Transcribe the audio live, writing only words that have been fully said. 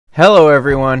Hello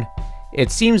everyone!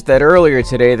 It seems that earlier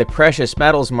today the precious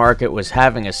metals market was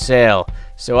having a sale,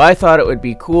 so I thought it would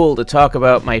be cool to talk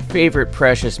about my favorite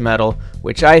precious metal,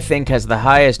 which I think has the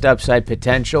highest upside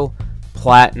potential,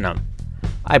 platinum.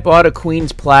 I bought a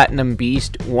Queen's Platinum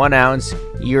Beast 1 ounce,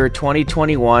 year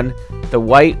 2021, the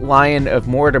White Lion of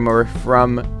Mortimer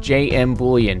from JM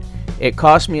Bullion. It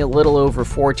cost me a little over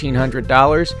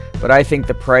 $1,400, but I think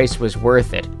the price was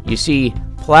worth it. You see,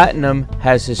 platinum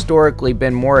has historically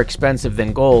been more expensive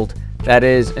than gold, that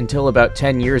is, until about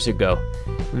 10 years ago.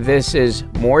 This is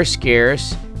more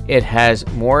scarce, it has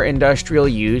more industrial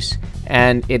use,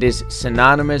 and it is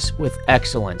synonymous with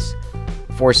excellence.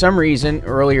 For some reason,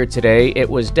 earlier today, it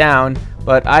was down,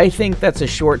 but I think that's a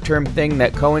short-term thing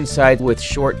that coincides with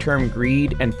short-term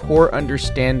greed and poor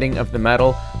understanding of the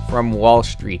metal from Wall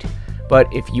Street. But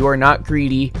if you are not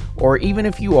greedy, or even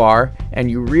if you are,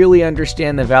 and you really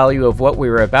understand the value of what we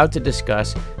are about to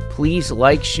discuss, please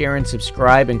like, share, and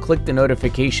subscribe, and click the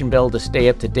notification bell to stay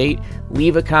up to date.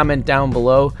 Leave a comment down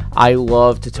below. I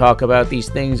love to talk about these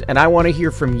things, and I want to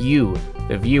hear from you,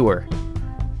 the viewer.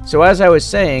 So as I was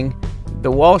saying,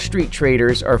 the Wall Street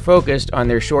traders are focused on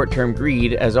their short-term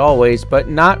greed, as always, but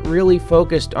not really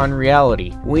focused on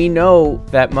reality. We know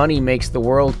that money makes the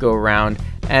world go round,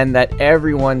 and that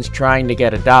everyone's trying to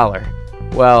get a dollar.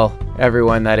 Well,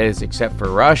 everyone that is except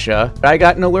for Russia. I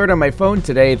got an alert on my phone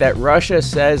today that Russia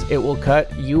says it will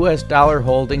cut US dollar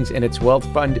holdings in its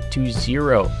wealth fund to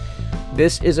zero.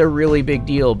 This is a really big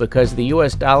deal because the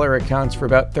US dollar accounts for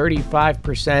about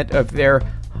 35% of their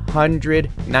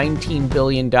 $119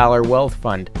 billion wealth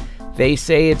fund. They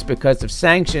say it's because of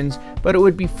sanctions, but it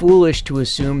would be foolish to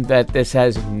assume that this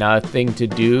has nothing to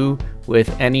do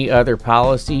with any other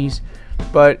policies.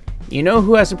 But you know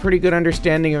who has a pretty good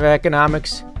understanding of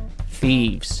economics?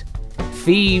 Thieves.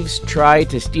 Thieves try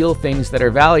to steal things that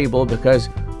are valuable because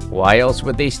why else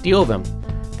would they steal them?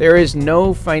 There is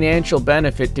no financial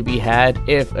benefit to be had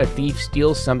if a thief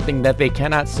steals something that they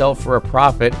cannot sell for a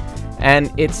profit,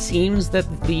 and it seems that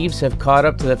the thieves have caught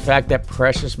up to the fact that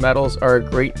precious metals are a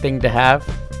great thing to have.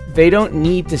 They don't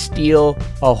need to steal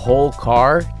a whole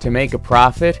car to make a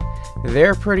profit.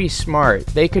 They're pretty smart.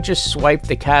 They could just swipe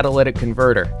the catalytic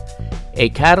converter. A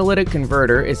catalytic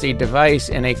converter is a device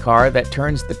in a car that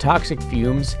turns the toxic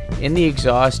fumes in the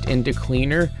exhaust into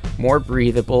cleaner, more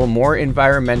breathable, more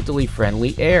environmentally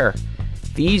friendly air.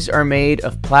 These are made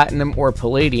of platinum or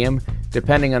palladium,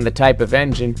 depending on the type of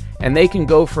engine, and they can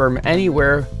go from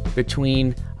anywhere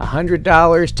between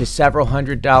 $100 to several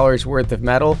 $100s worth of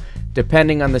metal,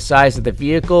 depending on the size of the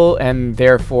vehicle and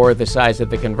therefore the size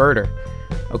of the converter.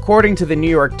 According to the New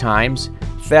York Times,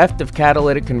 theft of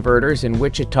catalytic converters in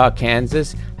Wichita,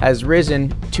 Kansas has risen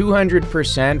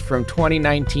 200% from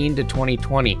 2019 to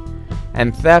 2020,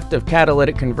 and theft of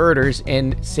catalytic converters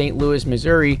in St. Louis,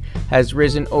 Missouri has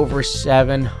risen over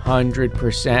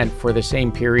 700% for the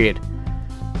same period.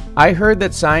 I heard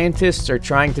that scientists are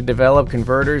trying to develop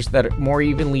converters that more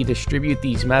evenly distribute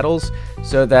these metals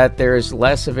so that there's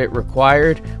less of it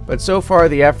required, but so far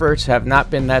the efforts have not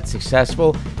been that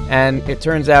successful, and it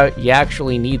turns out you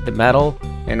actually need the metal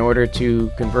in order to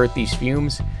convert these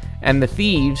fumes. And the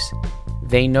thieves,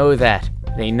 they know that.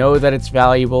 They know that it's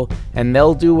valuable, and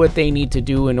they'll do what they need to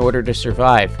do in order to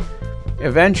survive.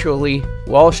 Eventually,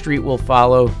 Wall Street will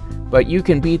follow, but you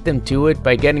can beat them to it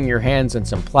by getting your hands on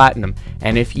some platinum,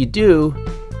 and if you do,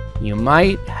 you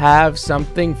might have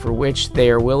something for which they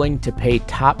are willing to pay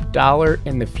top dollar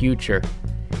in the future.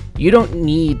 You don't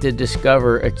need to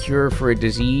discover a cure for a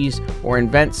disease or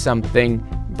invent something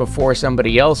before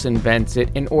somebody else invents it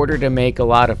in order to make a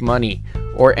lot of money,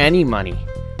 or any money.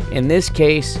 In this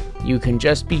case, you can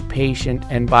just be patient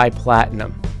and buy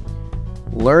platinum.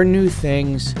 Learn new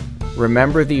things,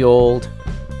 remember the old,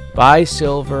 buy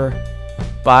silver,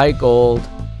 buy gold,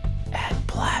 and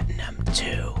platinum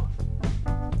too.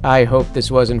 I hope this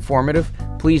was informative.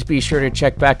 Please be sure to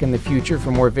check back in the future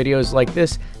for more videos like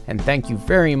this, and thank you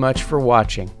very much for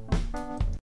watching.